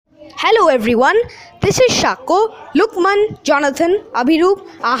Hello everyone, this is Shako, Lukman, Jonathan, Abhiroop,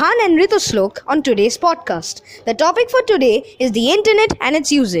 Ahan and Rituslok on today's podcast. The topic for today is the internet and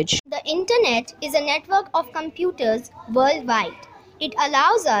its usage. The internet is a network of computers worldwide. It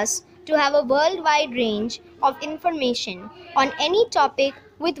allows us to have a worldwide range of information on any topic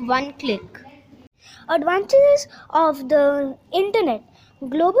with one click. Advantages of the internet: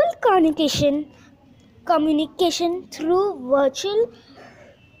 global communication through virtual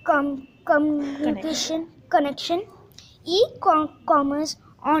communication connection, e-commerce,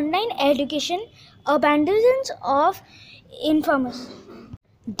 online education, abundance of information.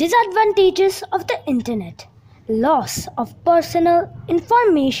 Disadvantages of the internet: loss of personal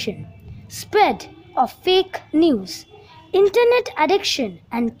information, spread of fake news, internet addiction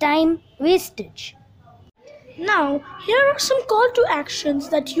and time wastage. Now, here are some call to actions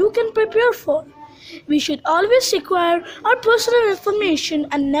that you can prepare for. We should always secure our personal information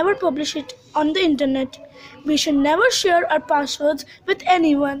and never publish it on the internet. We should never share our passwords with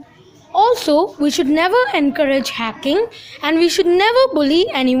anyone. Also, we should never encourage hacking and we should never bully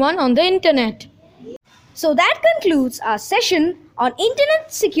anyone on the internet. So that concludes our session on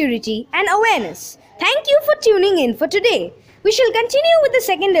internet security and awareness. Thank you for tuning in for today. We shall continue with the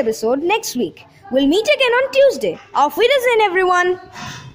second episode next week. We'll meet again on Tuesday. Auf Wiedersehen, everyone.